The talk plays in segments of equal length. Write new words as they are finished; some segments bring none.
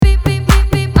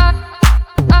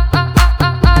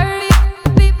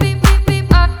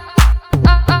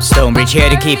StoneBridge here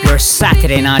to keep your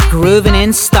Saturday night grooving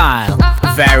in style.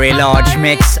 Very large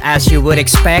mix as you would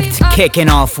expect, kicking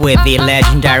off with the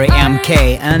legendary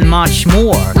MK and much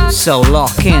more. So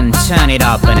lock in, turn it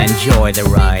up and enjoy the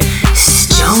ride.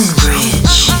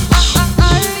 StoneBridge.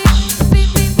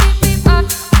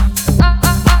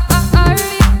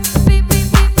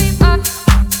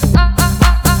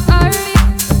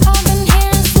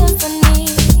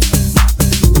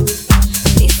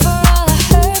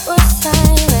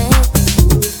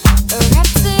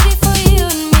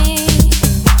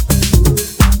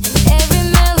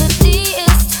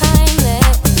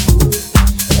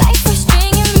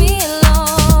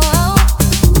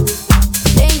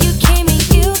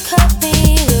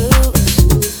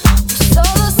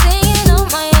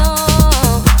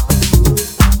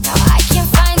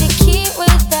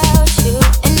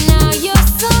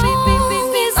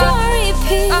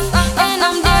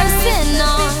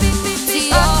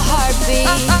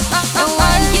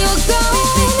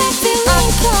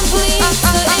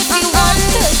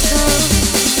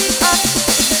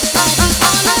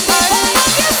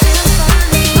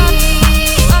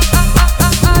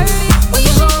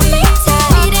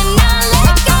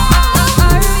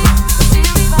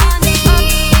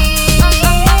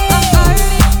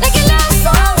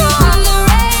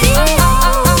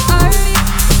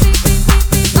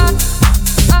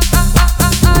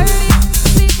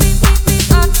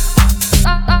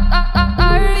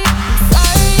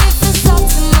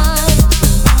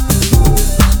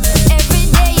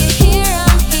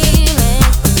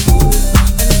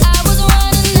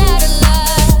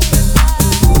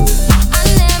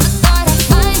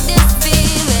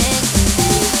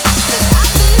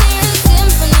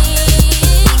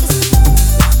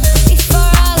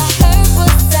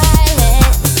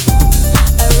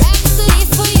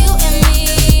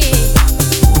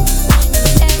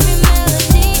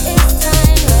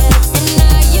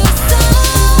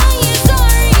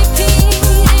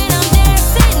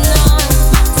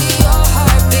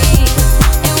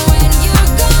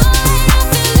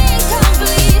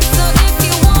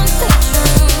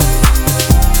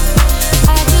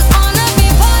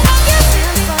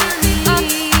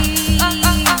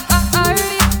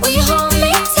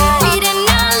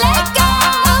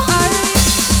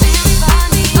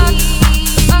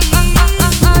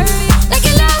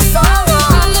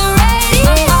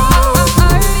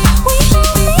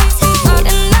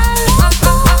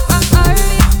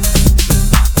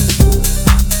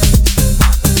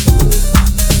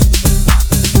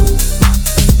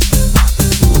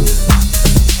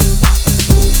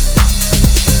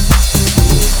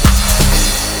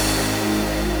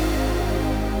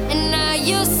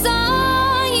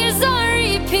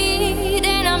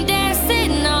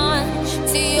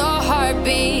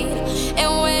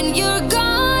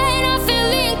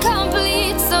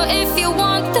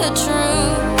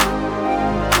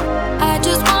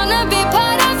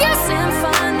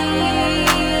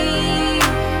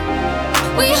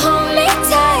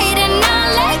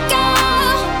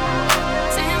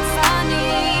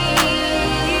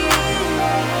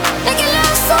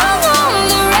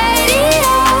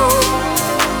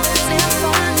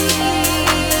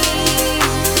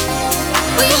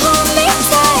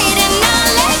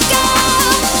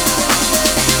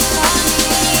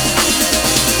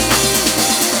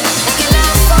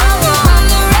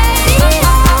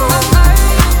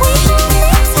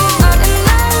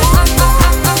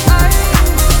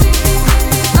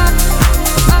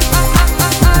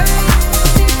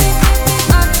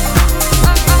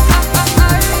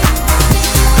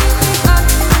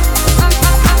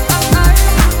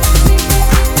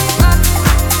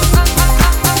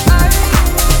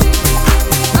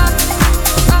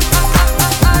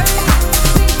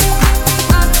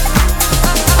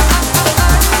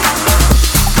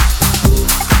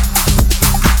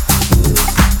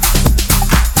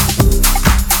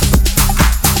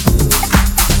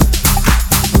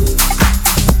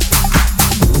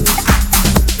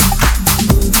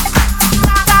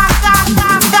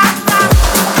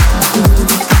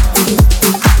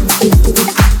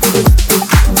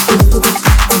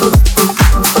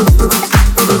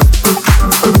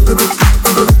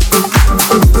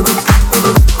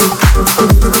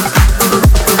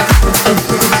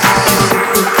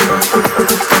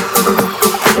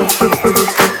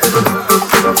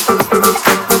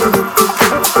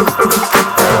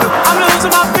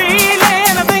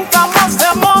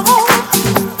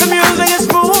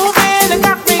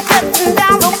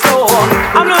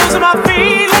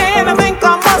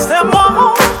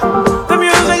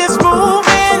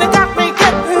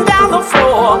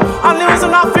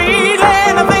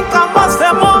 feeling, I think I must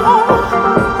have more.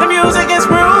 The music is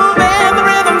grooving, the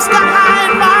rhythm's got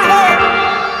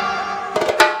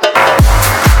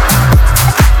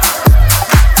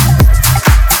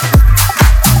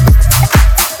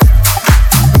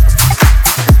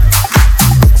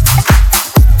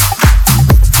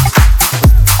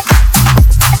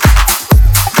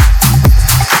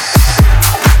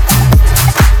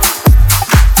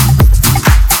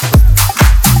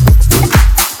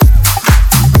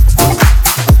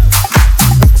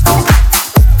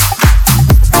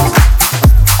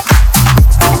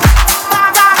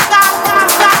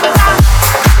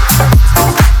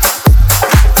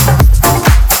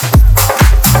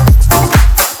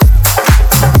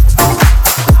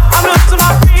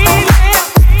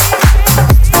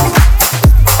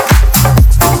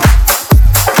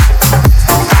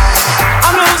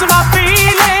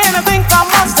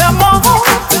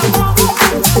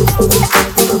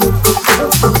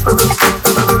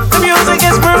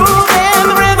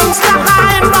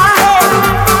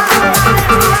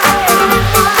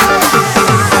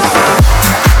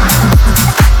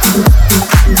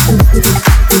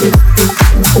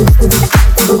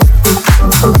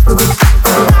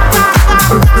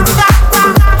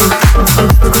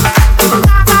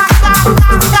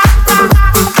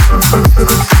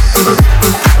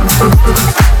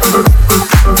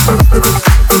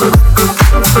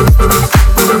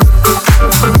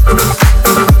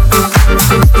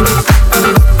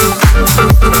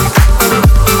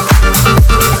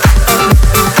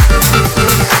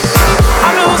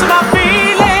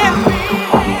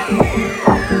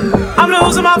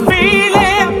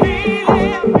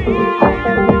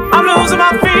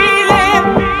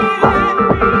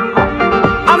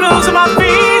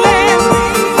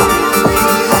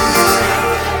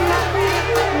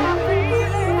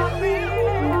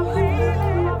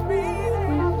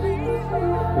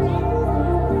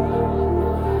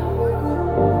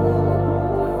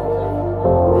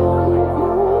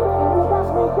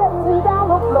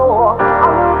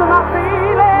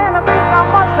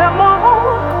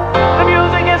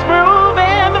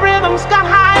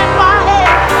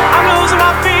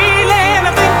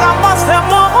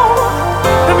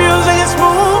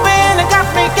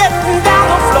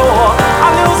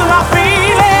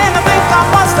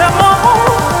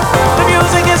The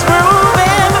music is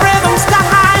grooving, the rhythm's got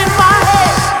high and far.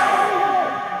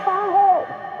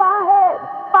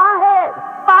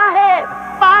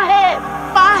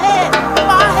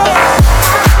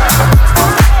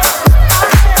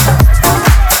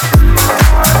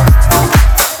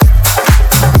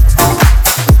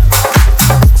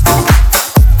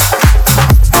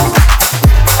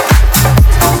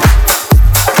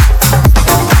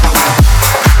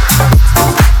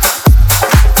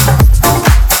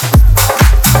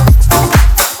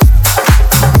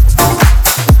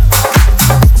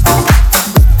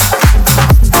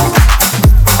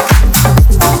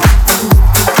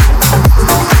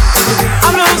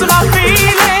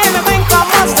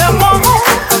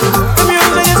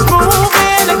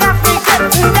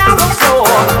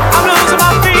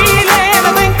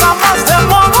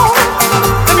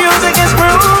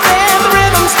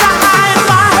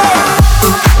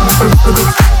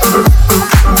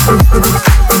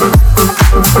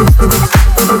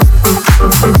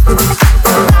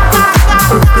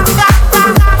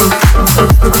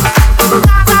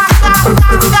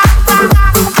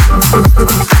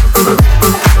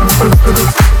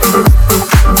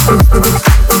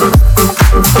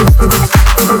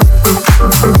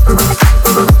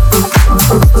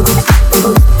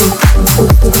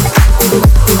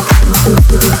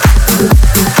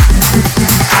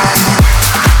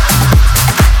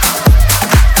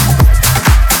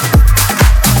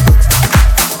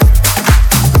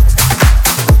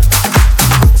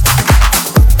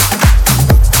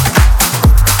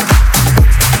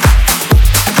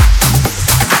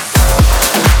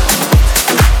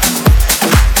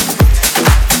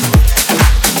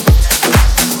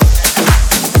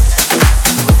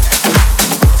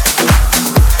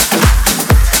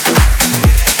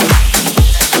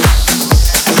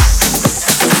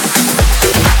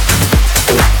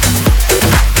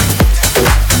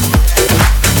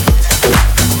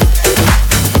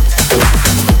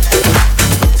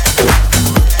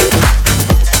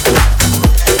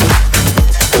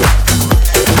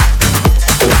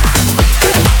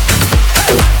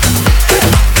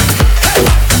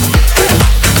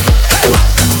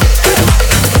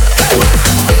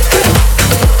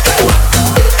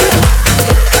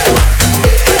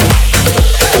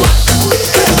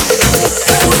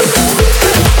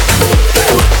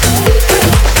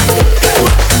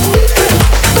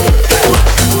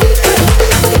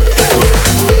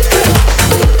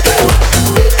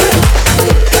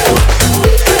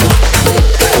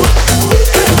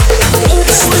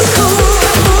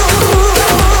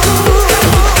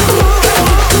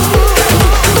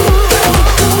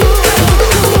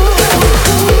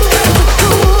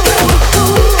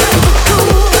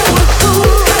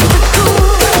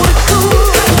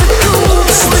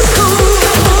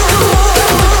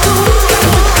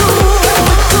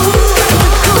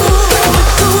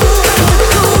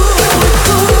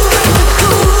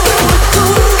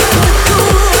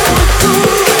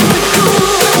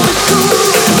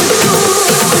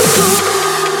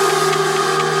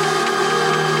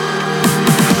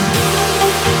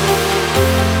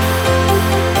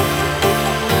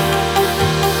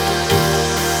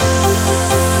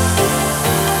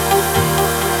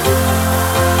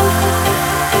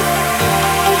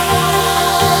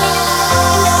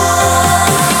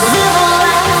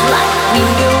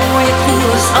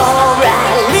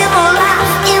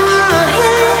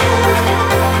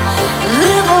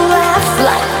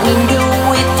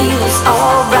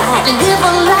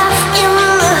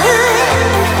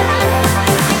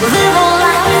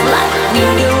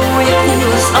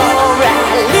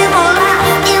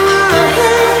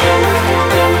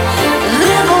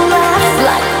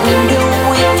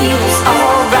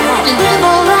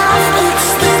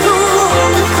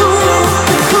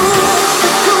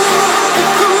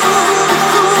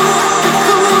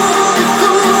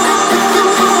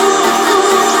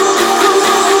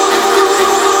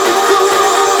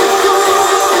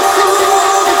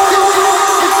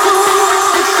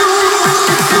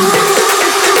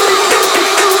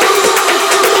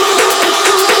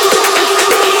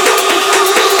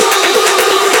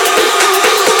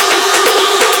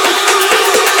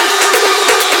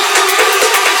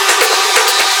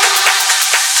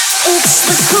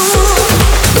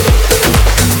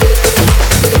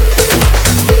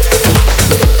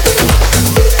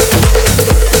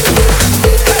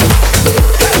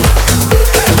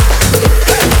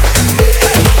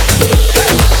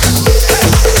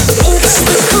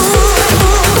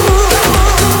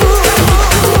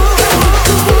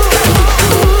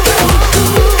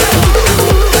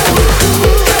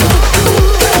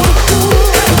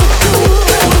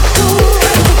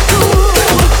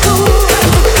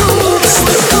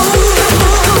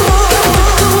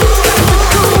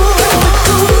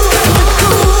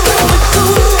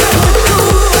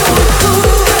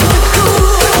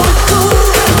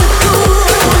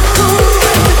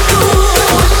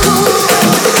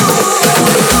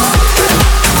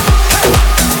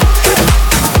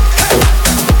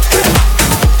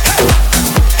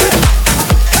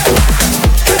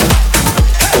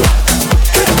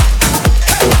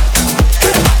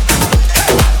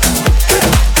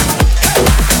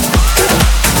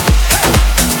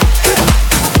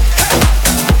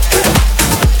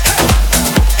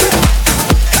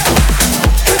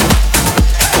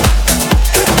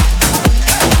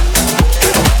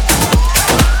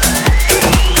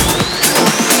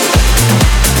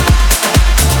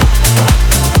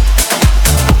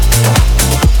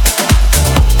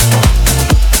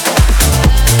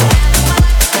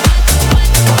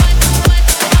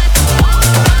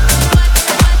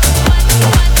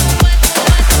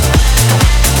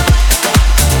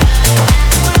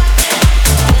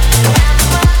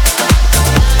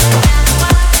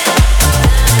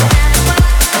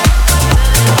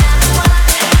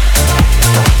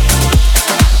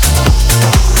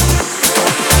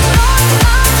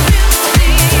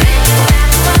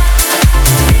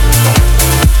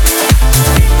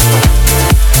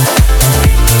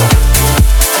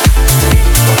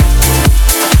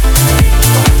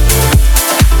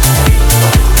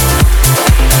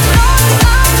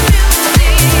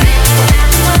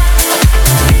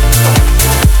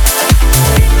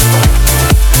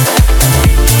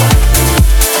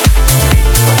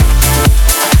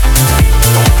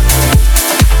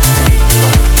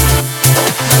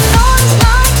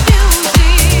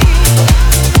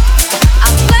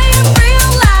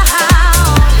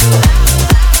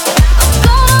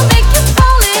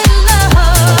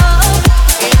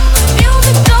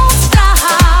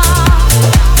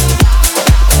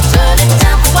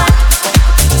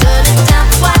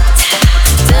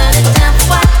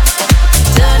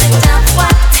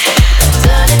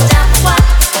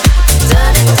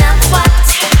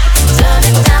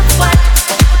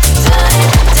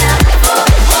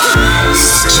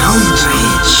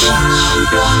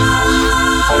 Why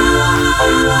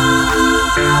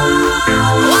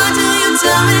do you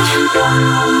tell me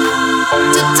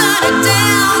to turn it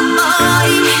down, boy?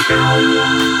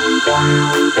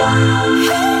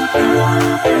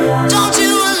 Don't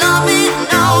you love me?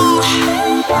 No.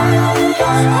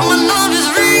 My love is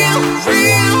real,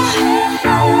 real.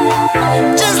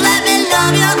 Just let me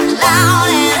love you loud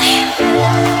and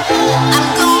I'm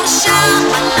gonna shout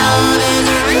my love is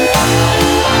real.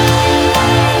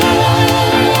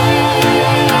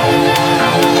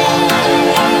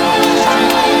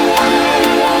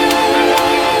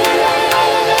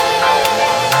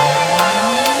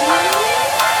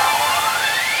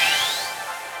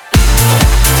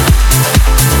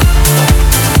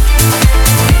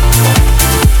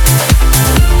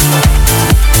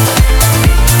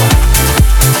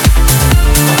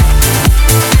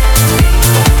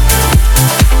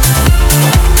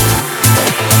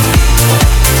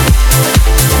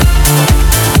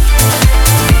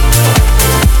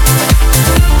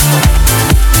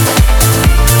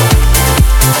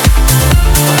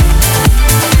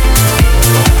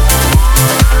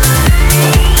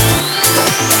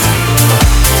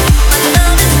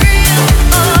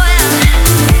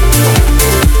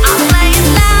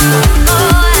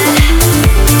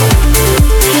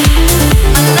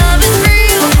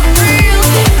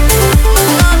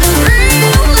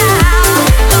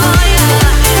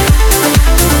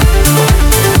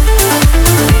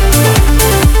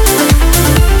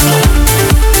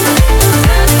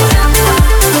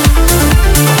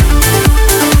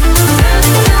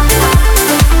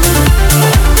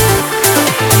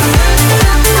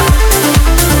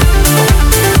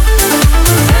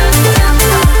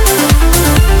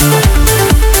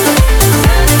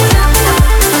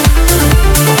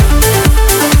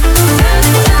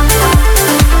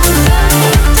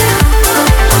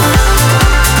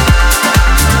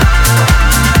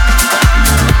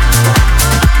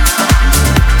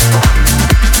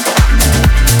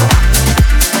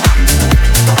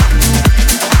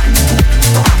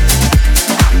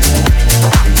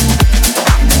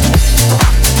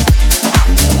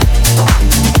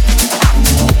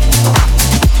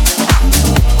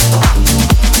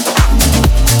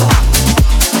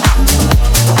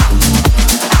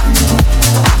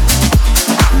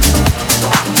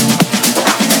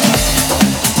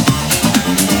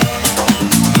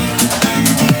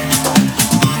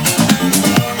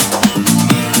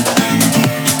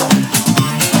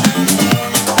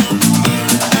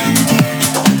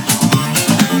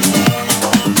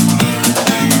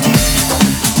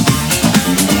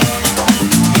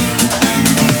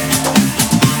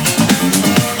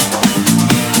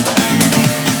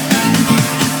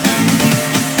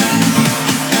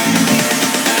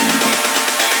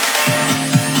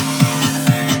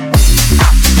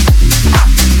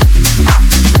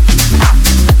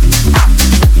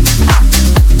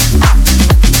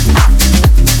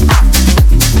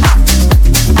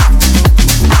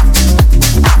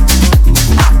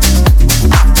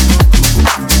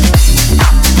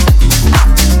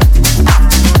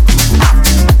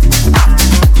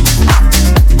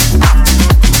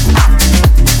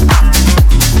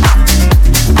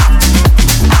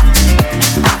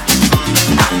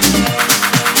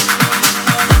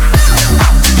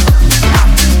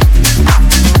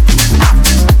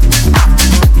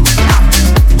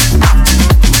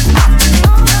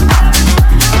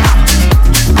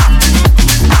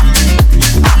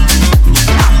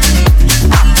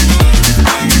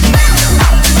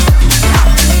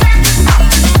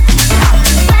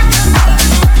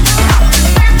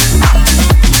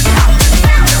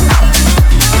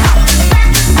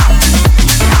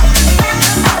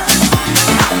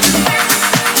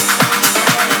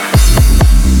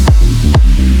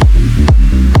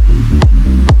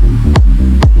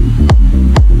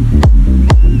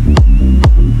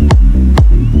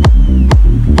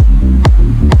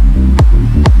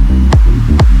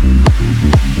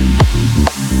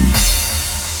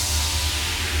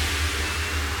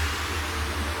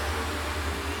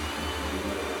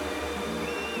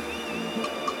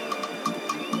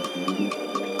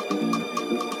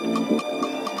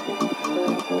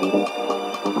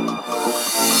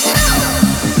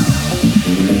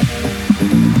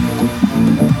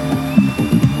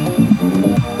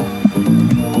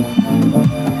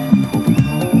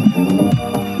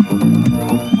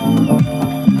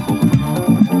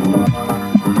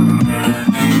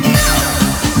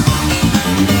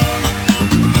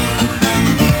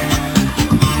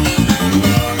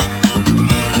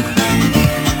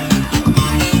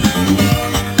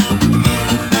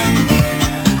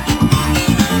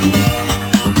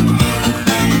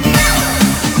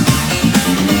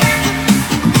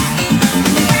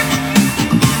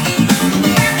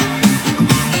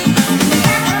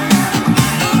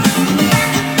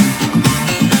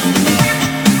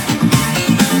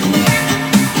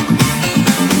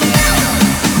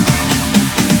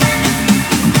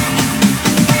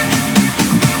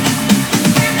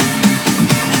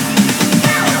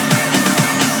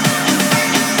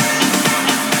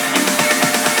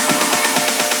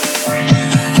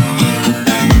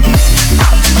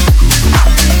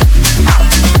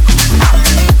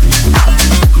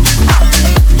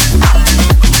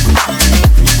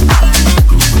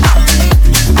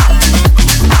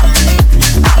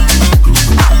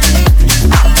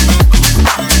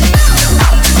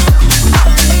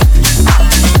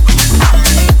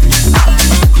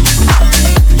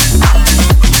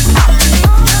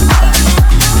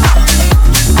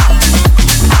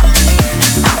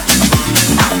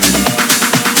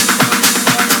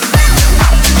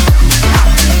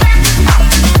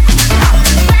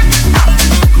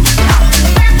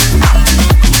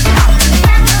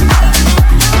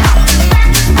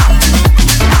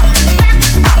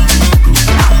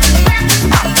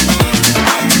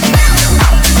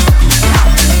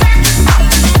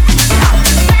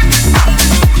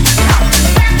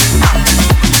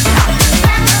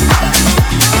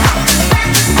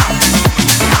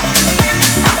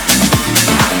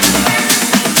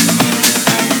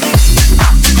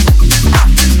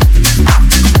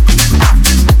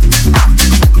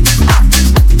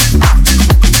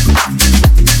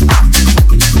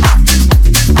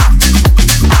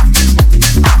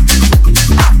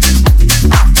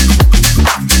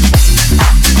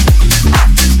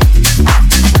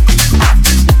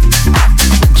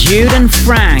 Jude and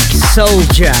Frank,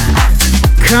 Soldier.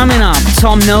 Coming up,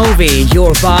 Tom Novi,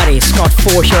 Your Body, Scott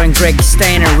Forshaw and Greg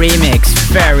Stainer remix.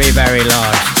 Very, very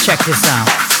large. Check this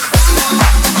out.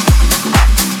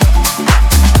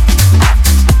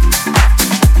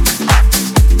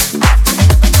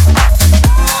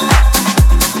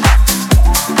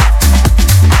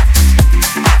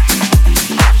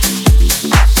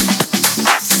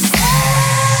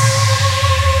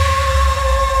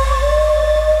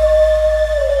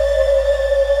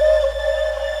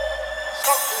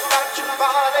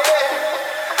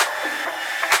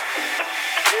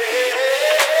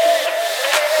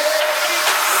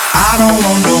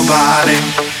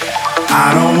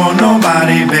 I don't want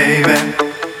nobody, baby,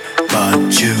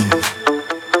 but you.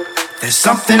 There's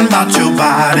something about your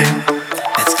body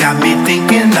that's got me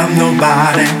thinking I'm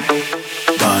nobody,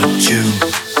 but you.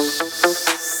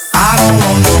 I don't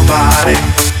want nobody,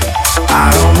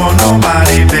 I don't want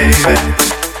nobody, baby,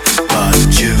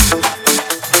 but you.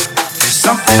 There's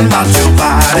something about your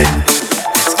body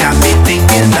that's got me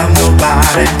thinking I'm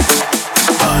nobody,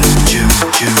 but you,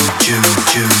 you, you,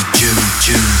 you, you,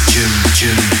 you, you,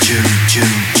 you,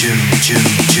 you, you, you,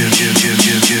 you, you,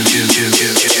 you, you, you,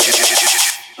 you,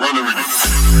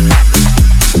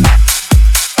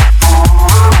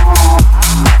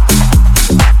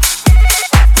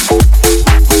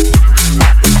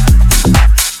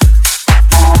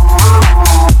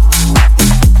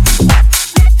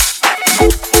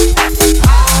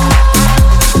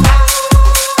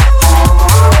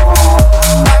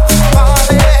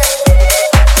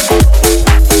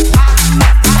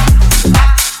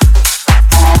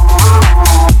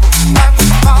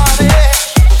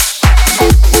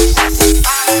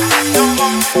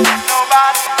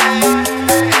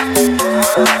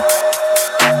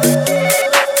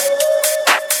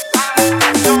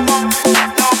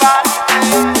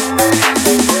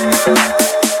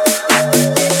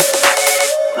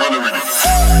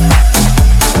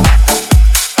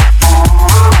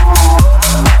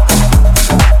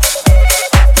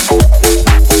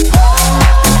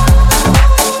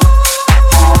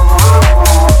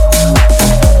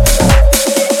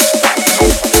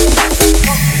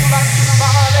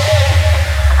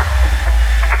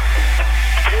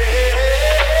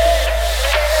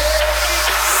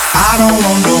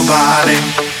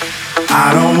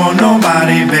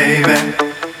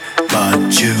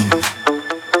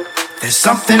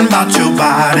 something about your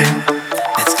body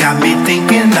that's got me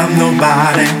thinking I'm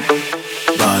nobody,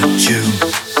 but you.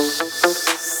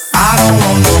 I don't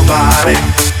want nobody,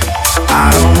 I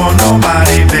don't want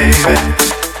nobody, baby,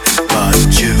 but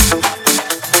you.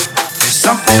 There's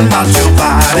something about your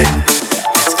body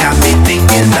that's got me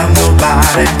thinking I'm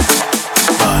nobody,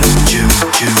 but you,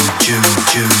 you, you,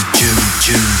 you, you,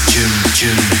 you,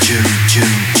 you, you,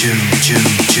 you, you, you,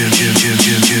 you, you,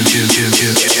 you, you, you,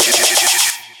 you, you.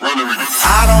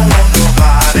 I don't want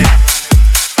nobody,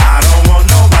 I don't want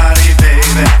nobody,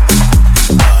 baby,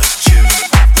 but you.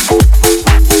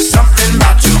 There's something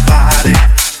about your body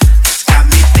that's got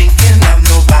me thinking I'm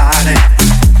nobody,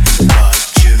 but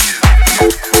you.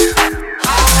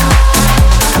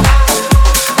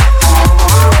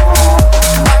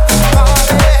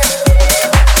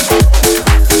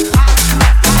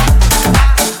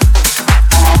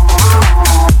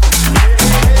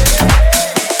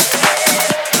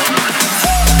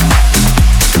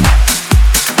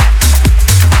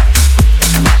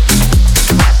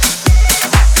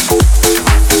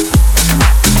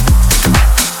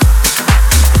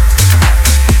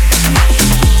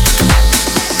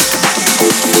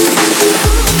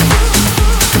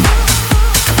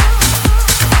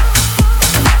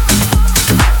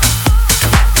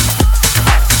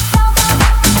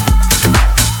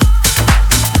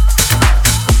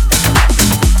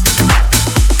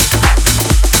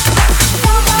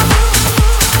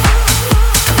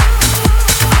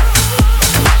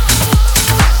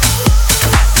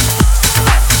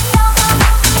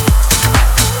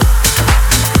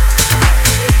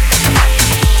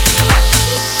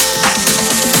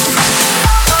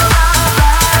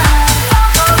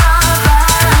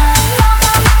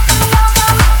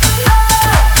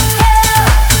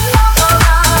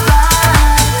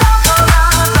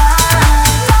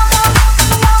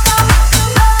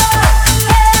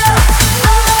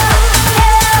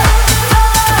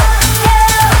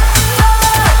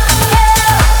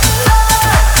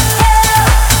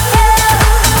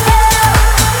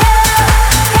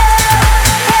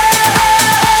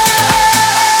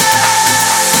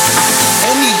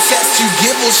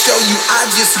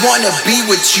 wanna be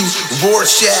with you,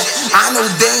 Rorschach. I know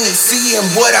they ain't seeing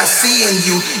what I see in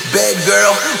you. Bad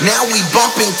girl, now we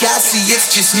bumping Cassie,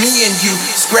 it's just me and you.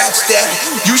 Scratch that,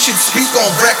 you should speak on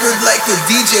record like a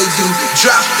DJ do.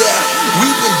 Drop that,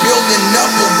 we've been building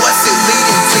up, but what's it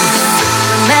leading to?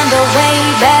 Remember way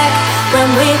back when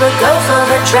we would go for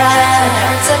a drive. It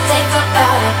hurts to think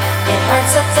about it, it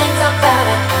hurts to think about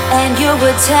it. And you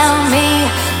would tell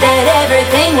me that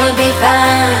everything would be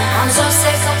fine. I'm so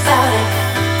sick about it,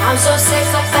 I'm so sick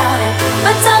about it.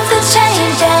 But times are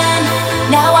changing,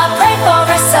 now I pray for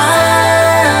a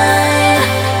sign.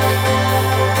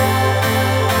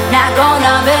 Not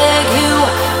gonna beg you,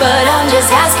 but I'm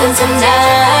just asking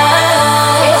tonight.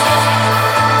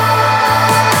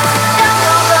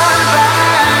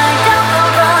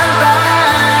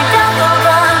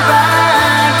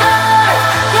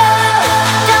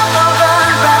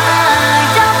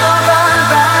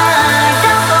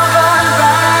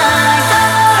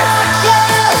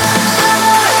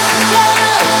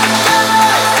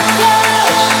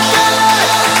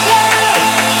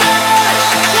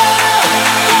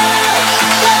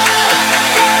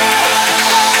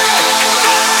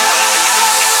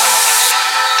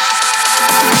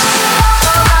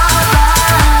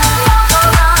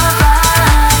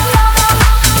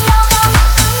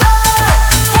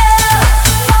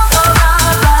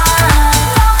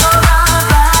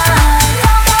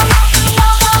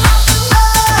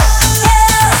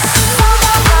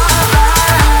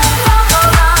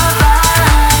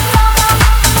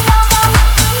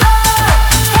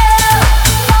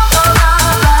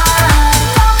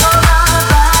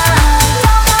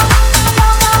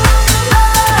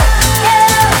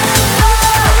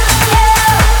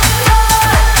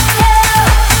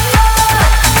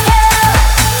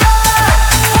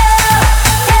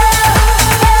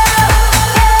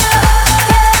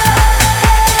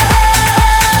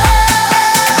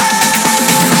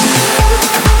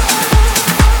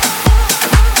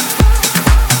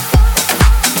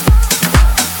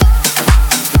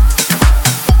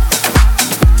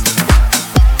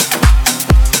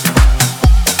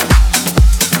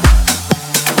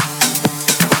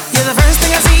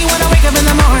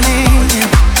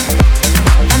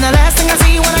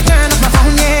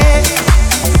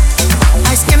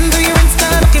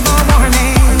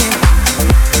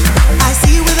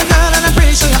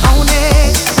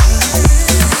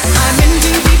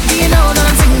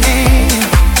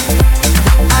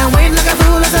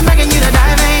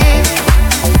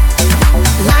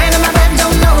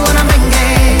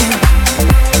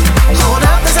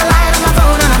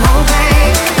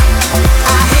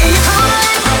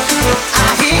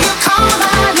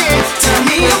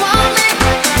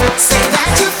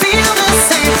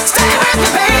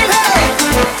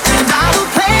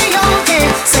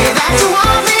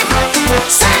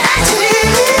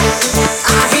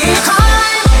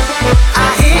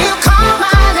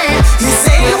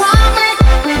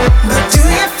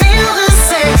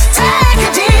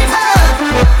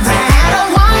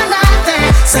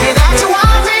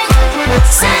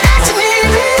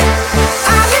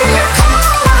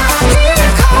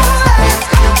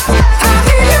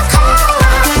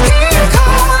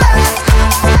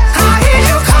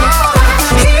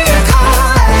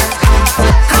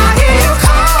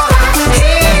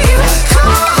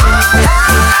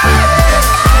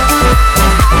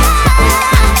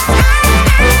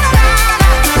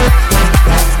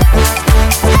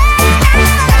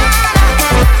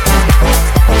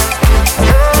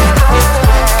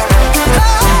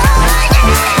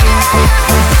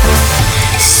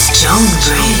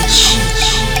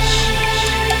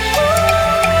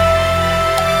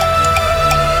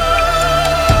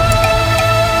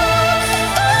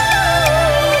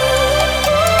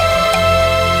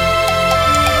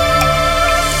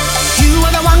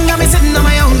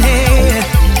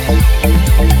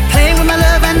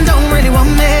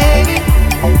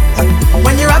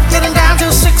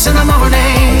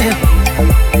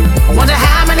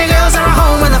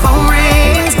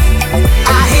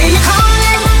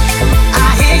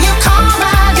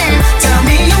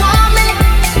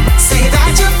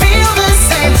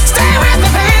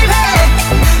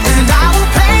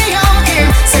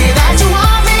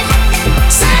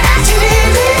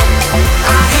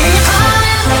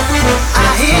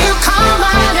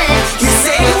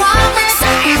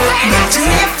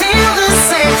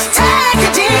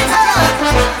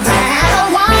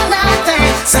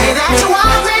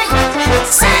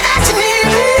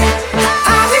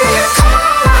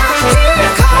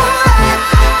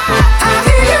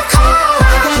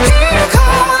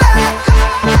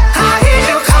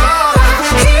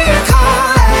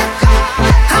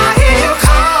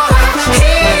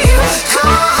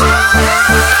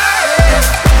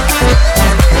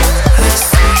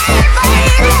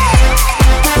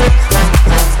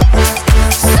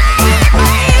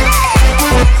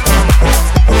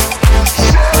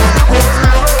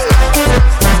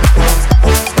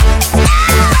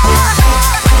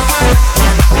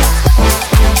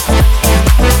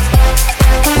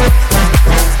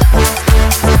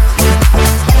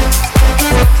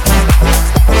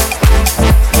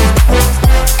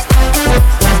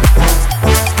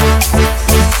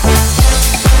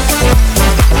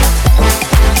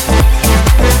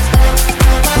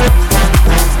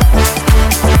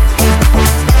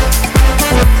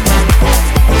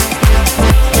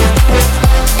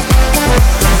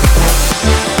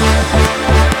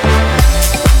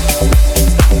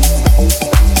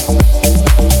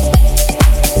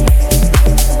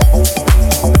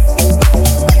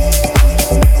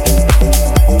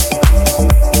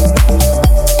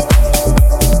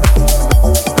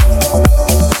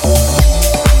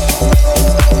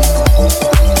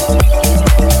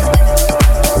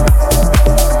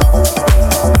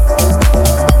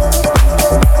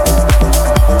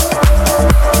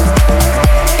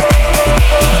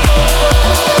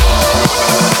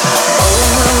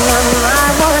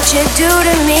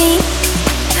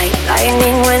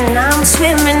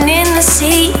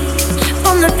 see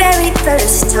from the very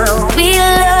first time we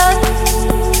loved,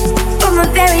 from the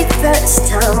very first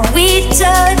time we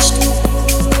touched,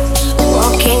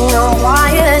 walking on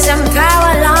wires and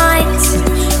power lines.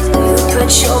 You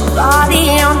put your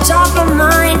body on top of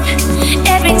mine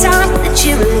every time that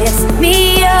you lift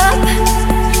me up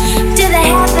to the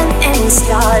heaven and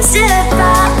stars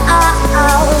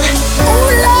above. Oh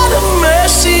Lord of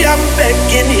mercy, I'm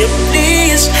begging you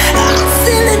please. I'm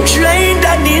feeling drained,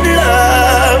 I need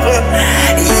love.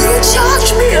 You charge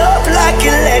me up like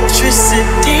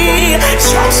electricity,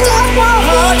 jumpstart my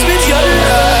heart with your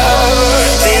love.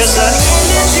 There's an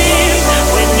energy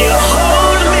when you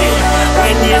hold me,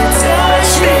 when you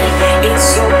touch me, it's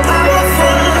so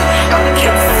powerful, I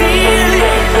can feel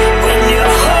it. When you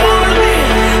hold me,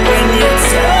 when you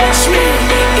touch me,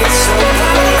 it's so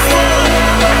powerful.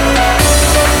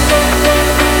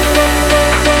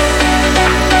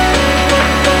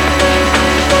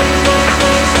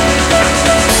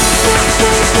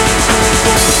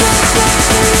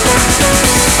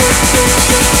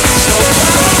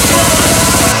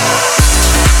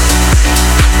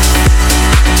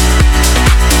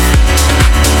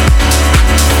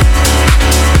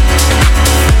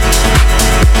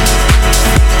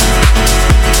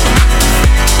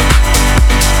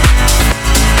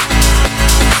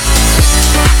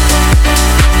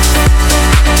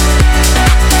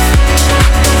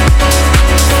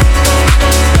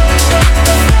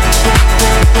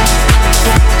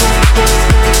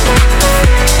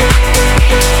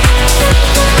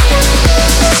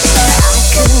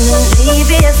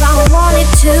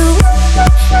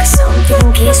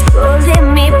 Something keeps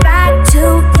pulling me back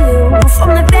to you.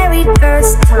 From the very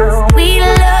first time we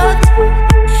loved,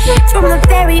 from the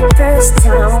very first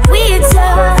time we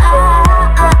touched.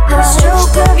 The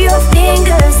stroke of your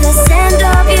fingers, the scent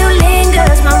of you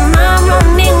lingers. My mind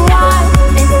running wild,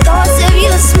 and thoughts of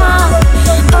your smile.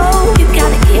 Oh, you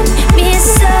gotta give me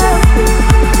some.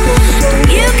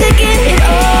 You could get it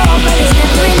all, but it's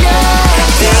never enough.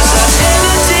 There's an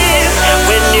energy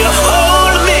when you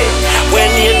hold me,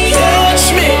 when you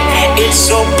touch me, it's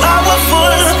so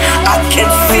powerful, I can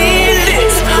feel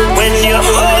it. When you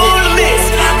hold me,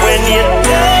 when you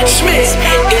touch me,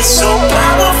 it's so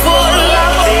powerful.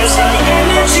 There's an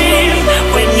energy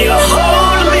when you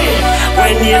hold me,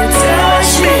 when you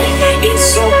touch me, it's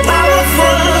so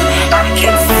powerful, I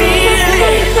can feel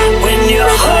it. When you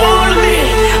hold me,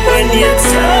 when you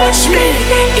touch me,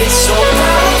 it's so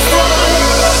powerful.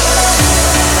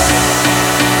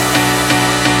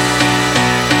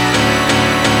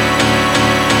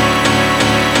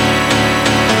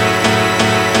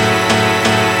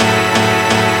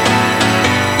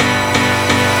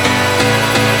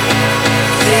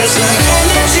 There's an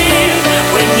energy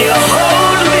when you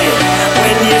hold me,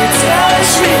 when you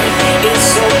touch me, it's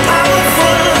so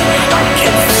powerful, I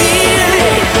can feel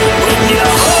it. When you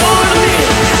hold me,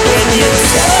 when you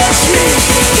touch me,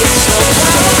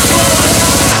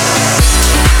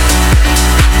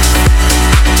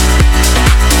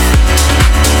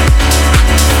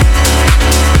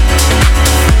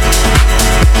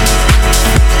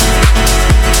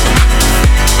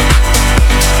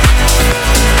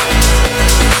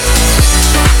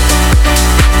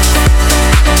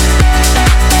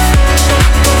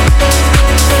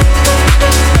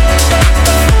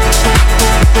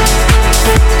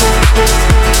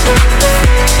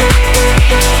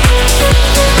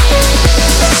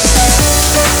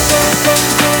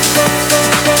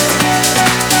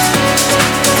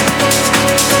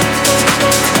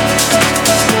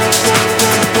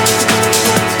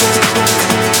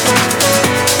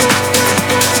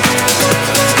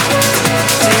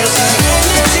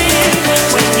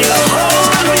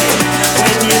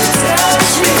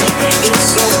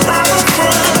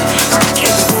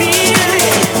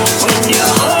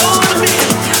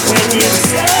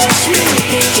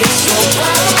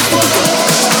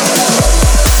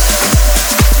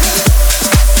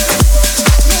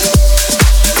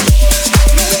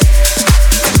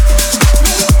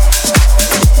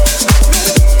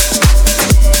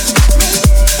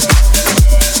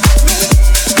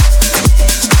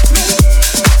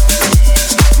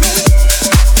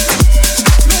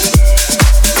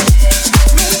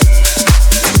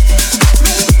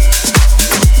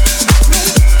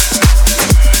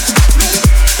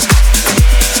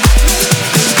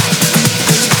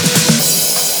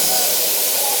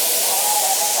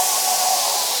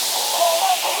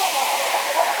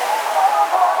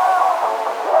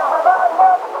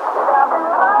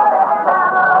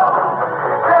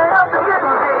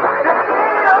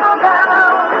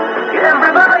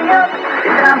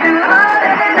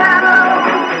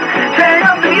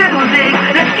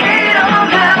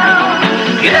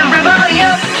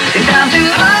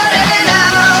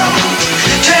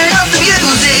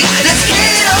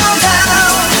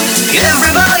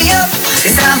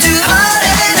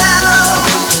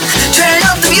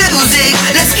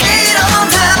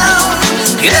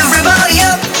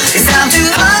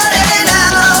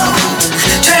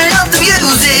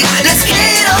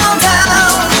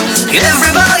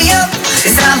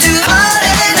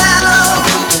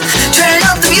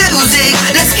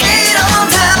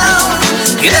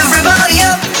 Everybody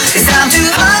up, it's time to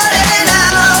party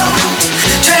now.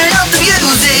 Turn up the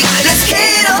music, let's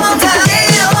get on down,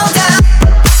 get on down.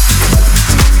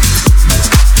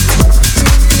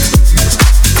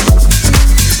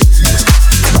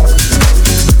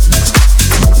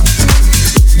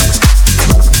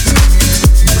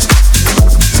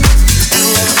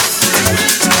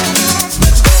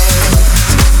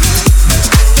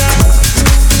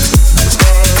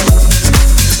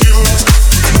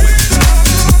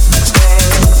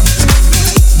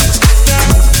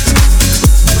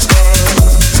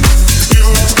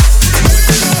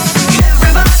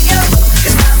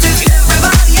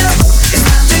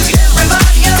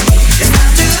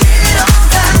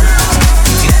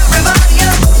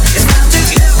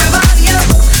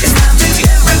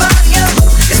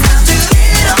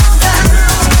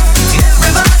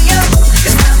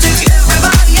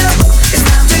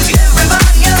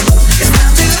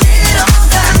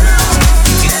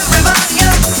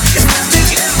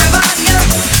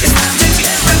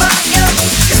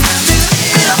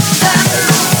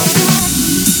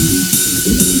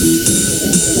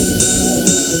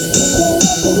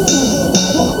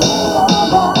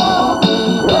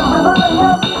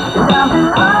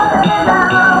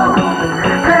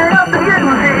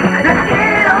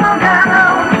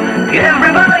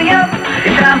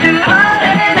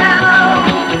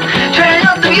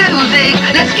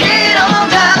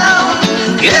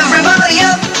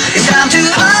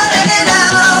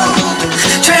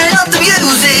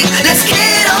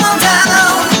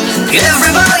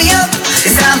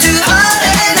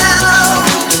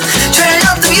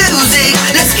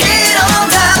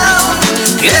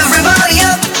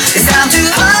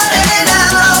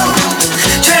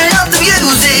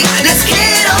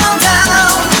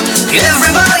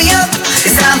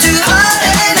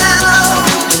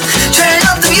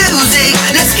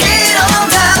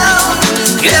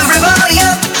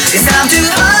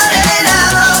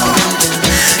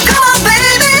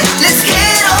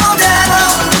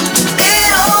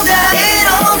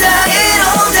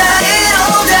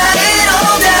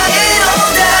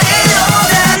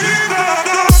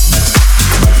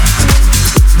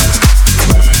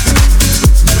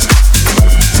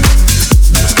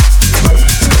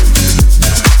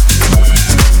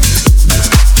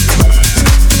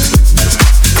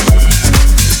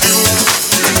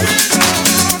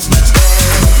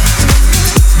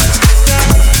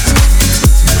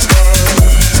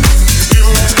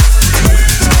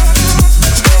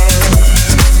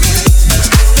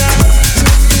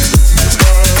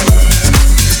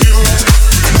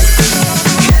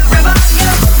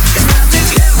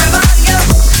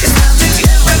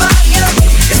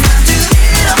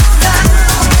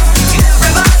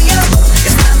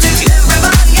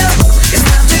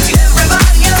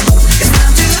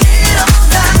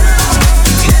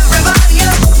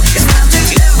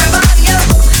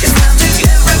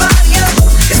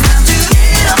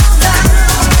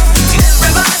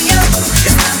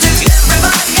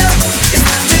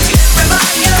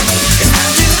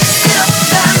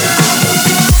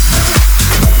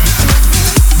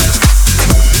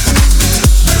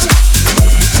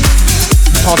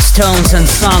 Stones and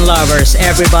Sun Lovers,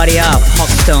 everybody up, Hot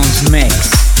Stones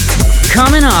mix.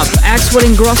 Coming up, Axel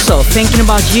Ingrosso, Thinking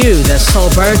About You, the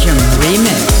StoneBridge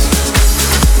remix.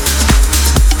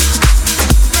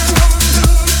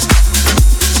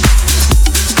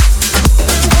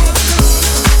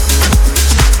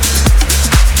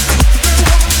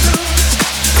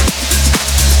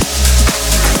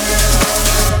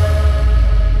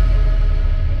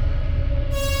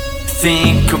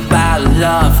 Think about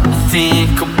love,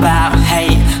 think about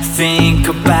hate, think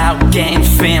about getting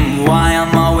thin, why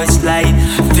I'm always late.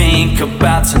 Think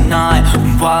about tonight,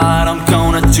 what I'm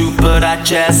gonna do, but I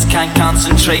just can't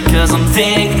concentrate cause I'm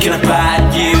thinking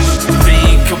about you.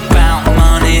 Think about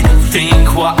money,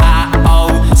 think what I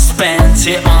owe, spent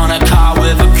it on a car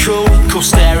with a cool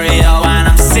stereo, and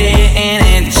I'm sitting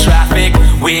in traffic,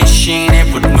 wishing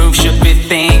it would move, should be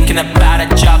thinking about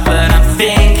a job, but I'm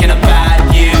thinking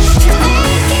about you.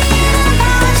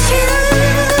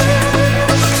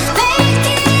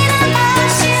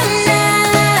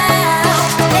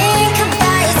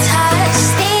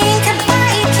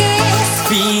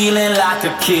 Feeling like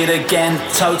a kid again,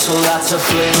 total utter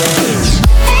bliss.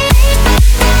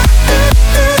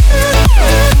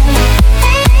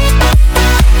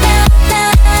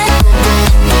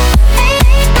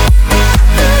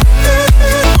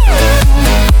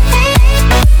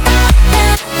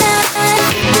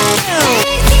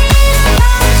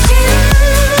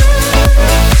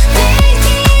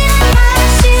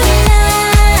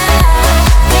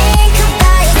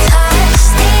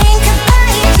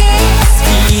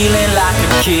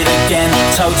 kid again,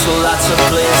 total lots of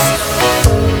bliss.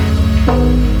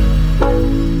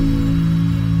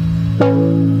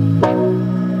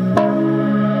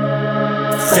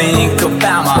 Think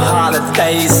about my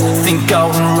holidays, think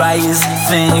golden rays.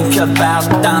 Think about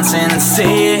dancing and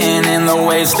sitting in the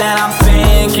waves. Then I'm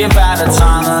thinking about the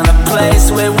time and the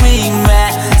place where we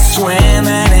met,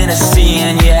 swimming in the sea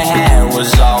and your hair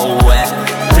was all wet.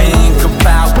 Think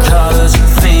about colors,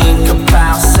 think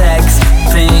about sex.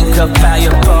 Think about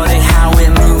your body, how it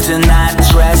moves in that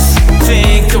dress.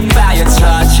 Think about your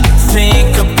touch,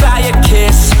 think about your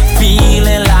kiss.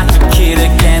 Feeling like a kid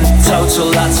again,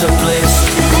 total lots of bliss.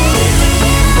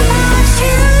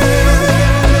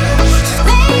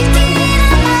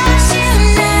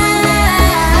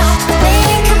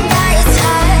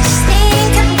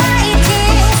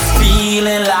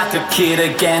 Kid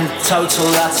again, total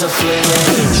lots of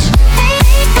bliss.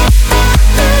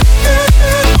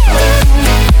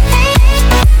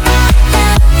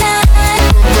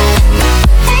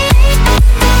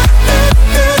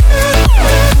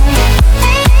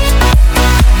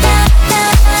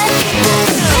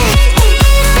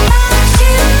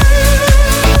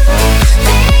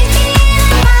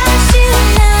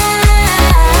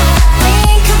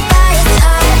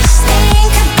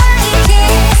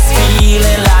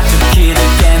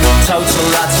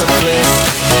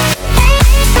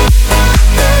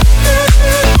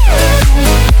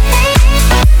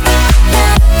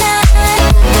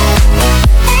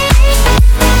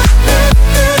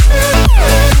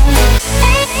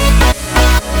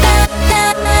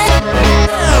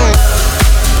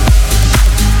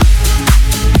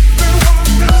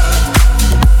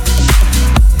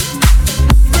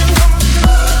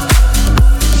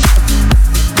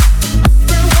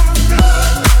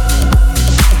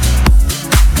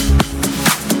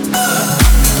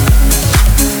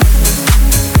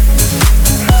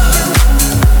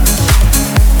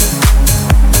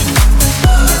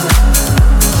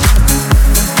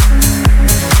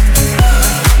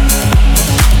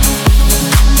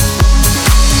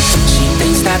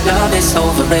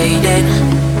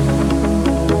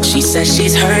 She says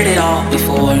she's heard it all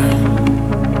before.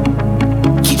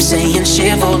 Keep saying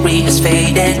chivalry is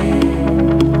faded.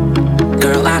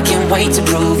 Girl, I can't wait to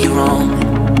prove you wrong.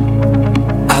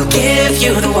 I'll give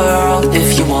you the world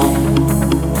if you want.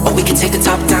 Or we can take the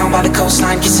top down by the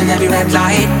coastline, kissing every red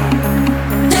light.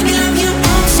 Let me love you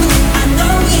old school, I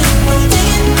know you will dig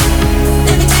it.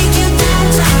 Let me take you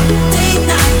downtown, date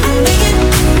night, I'll make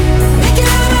it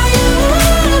all about you.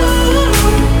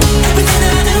 Everything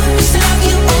I do is to love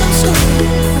you old school.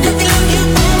 Let me love you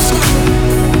old school.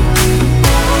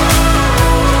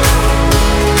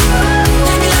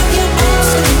 Let me love you old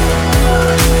school.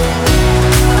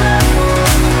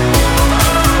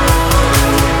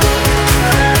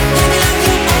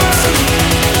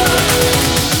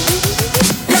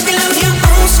 Let me love you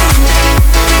old school.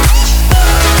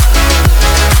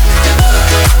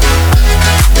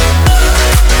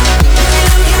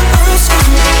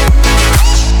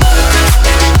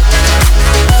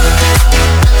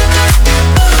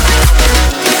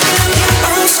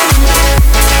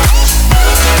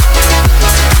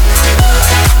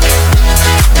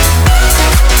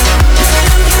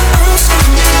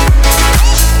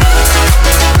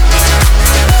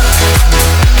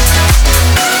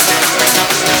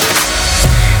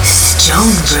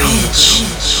 StoneBridge.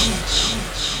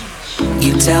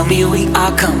 You tell me we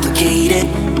are complicated,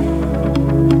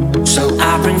 so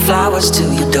I bring flowers to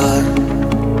your door.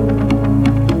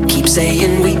 Keep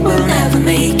saying we will never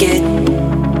make it.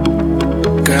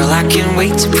 Girl, I can't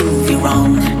wait to prove you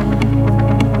wrong.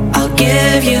 I'll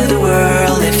give you the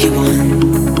world if you want.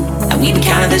 And we be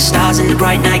counting the stars in the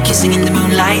bright night, kissing in the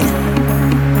moonlight.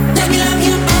 Let me love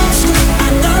you old school, I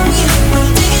know you will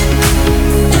dig it.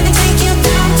 Let me take you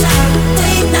downtown,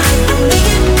 date night, I'll make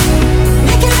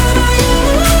it all about you.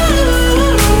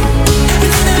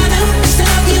 Everything that I do is to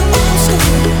love you old school.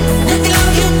 Let me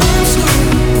love you old school.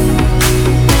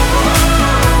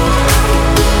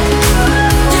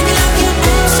 Let me love you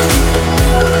old school.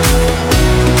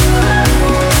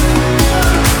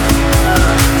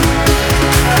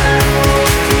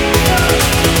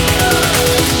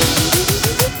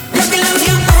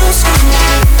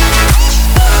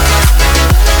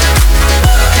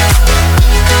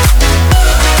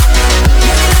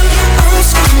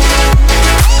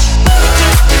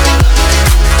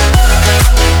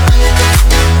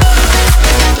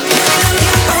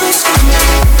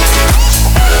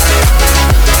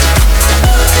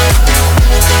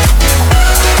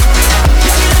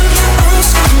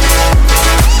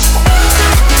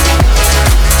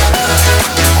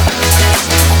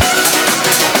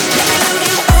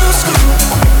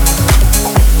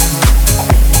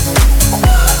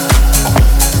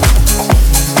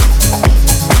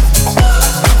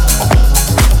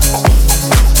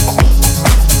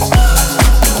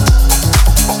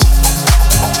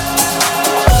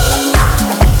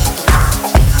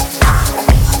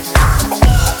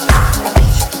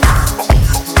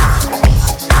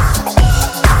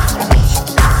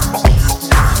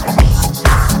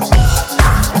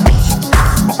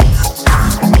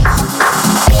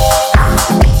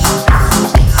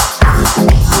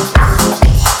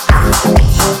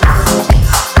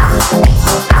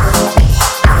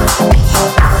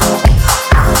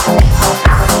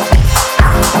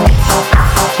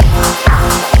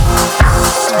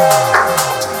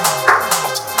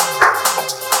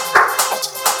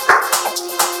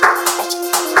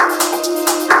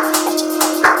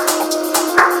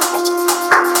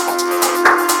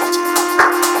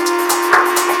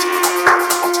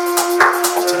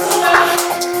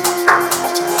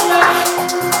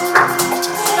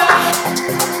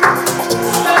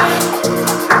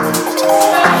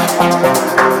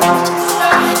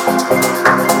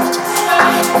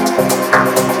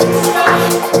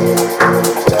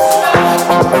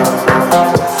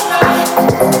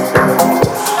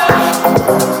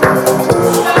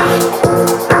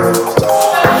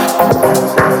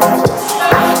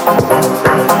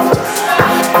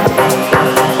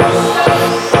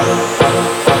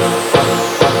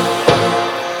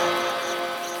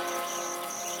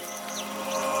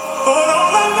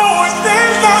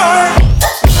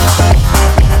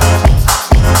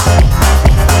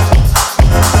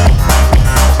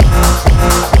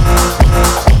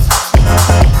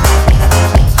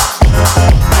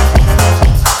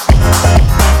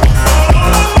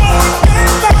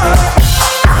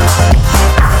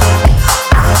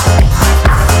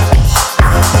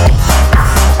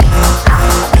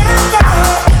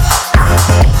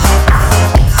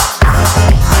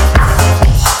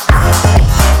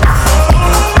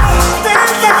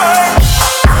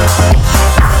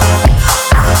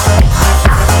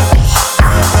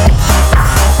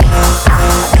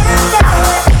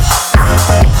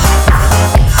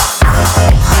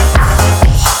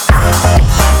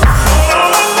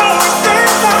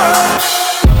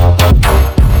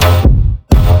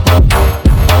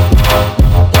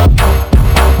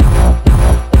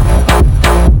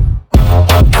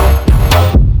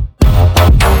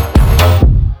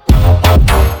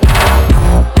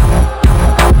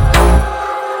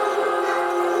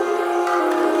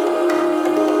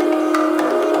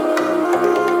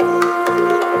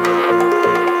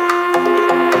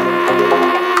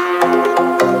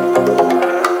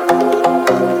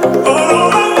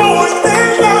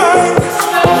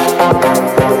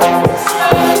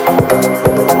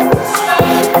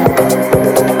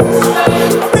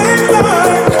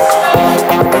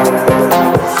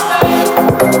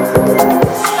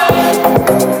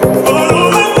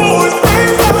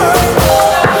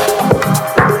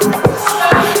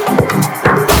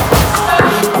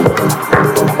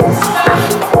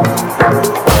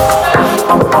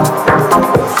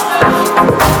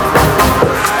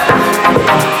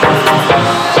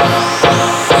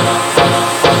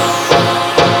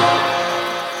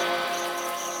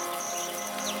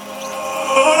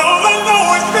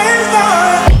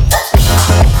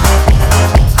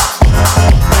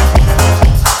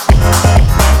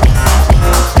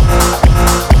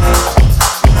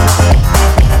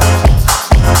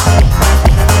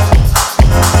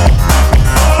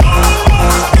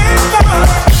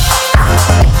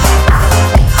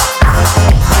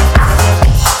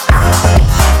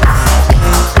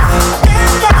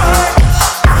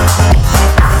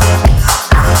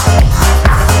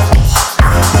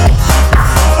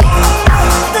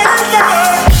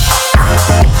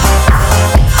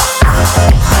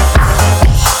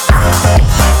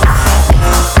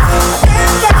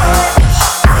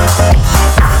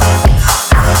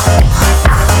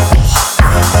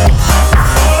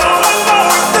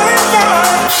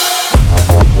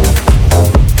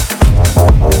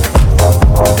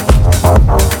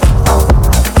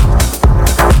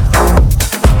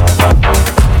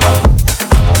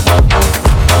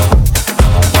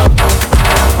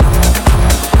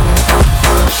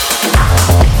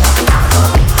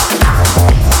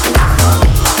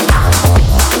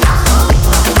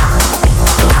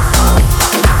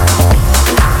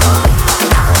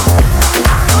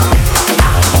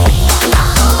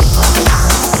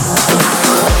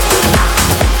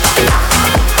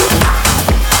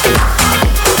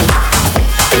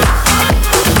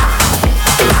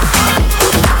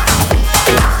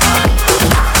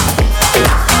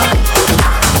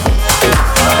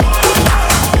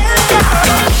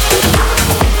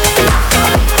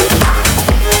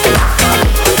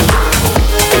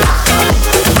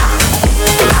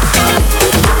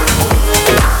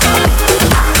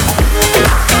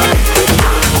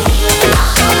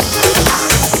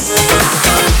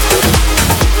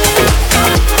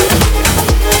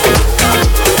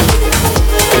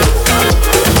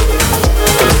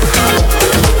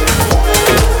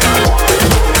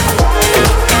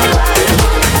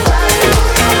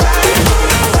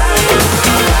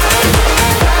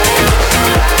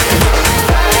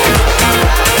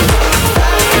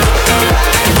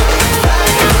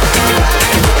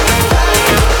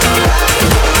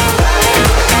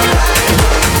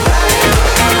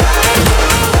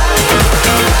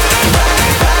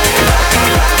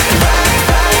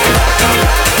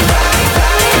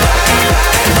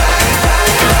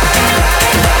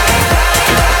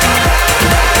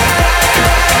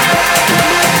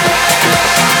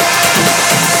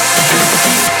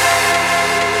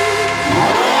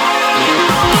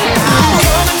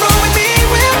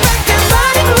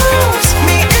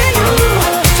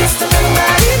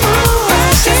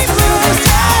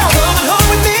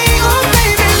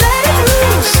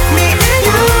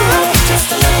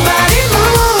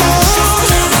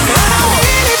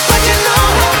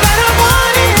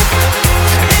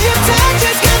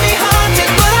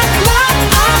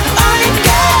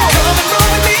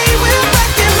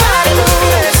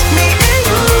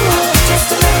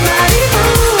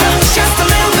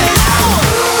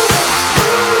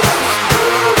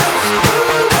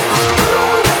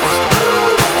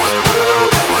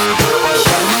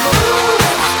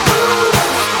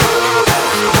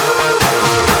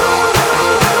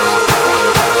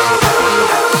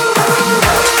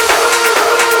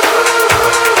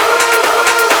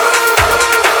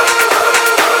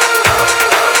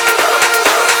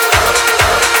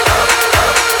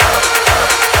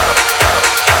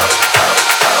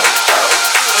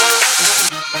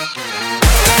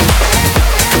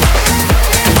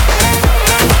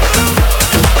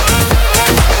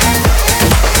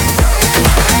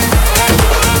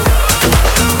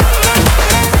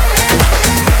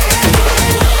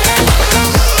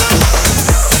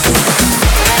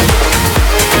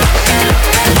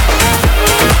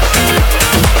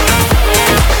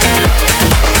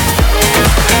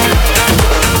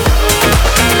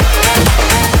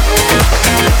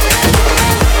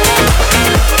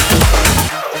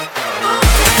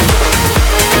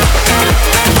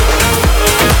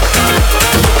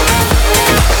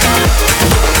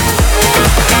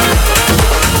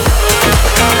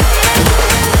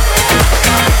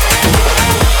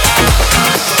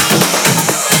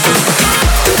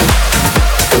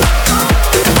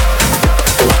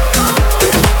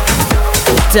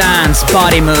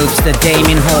 body moves that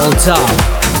Damien holds up.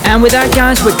 And with that,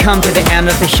 guys, we come to the end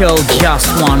of the show.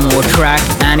 Just one more track,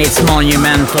 and it's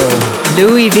monumental.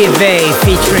 Louis Vivet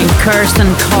featuring Kirsten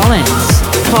Collins.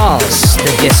 Pulse,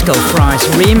 the Disco Fries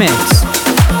remix.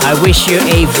 I wish you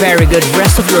a very good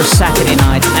rest of your Saturday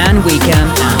night and weekend,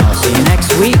 and I'll see you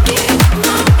next week.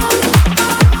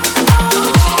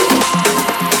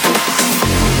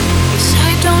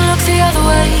 Don't look the other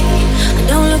way,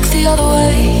 don't look the other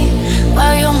way,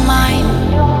 while you're mine.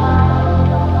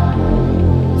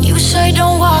 You say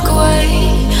don't walk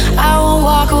away, I won't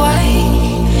walk away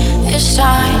this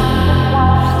time.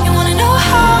 You wanna know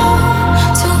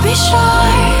how to be sure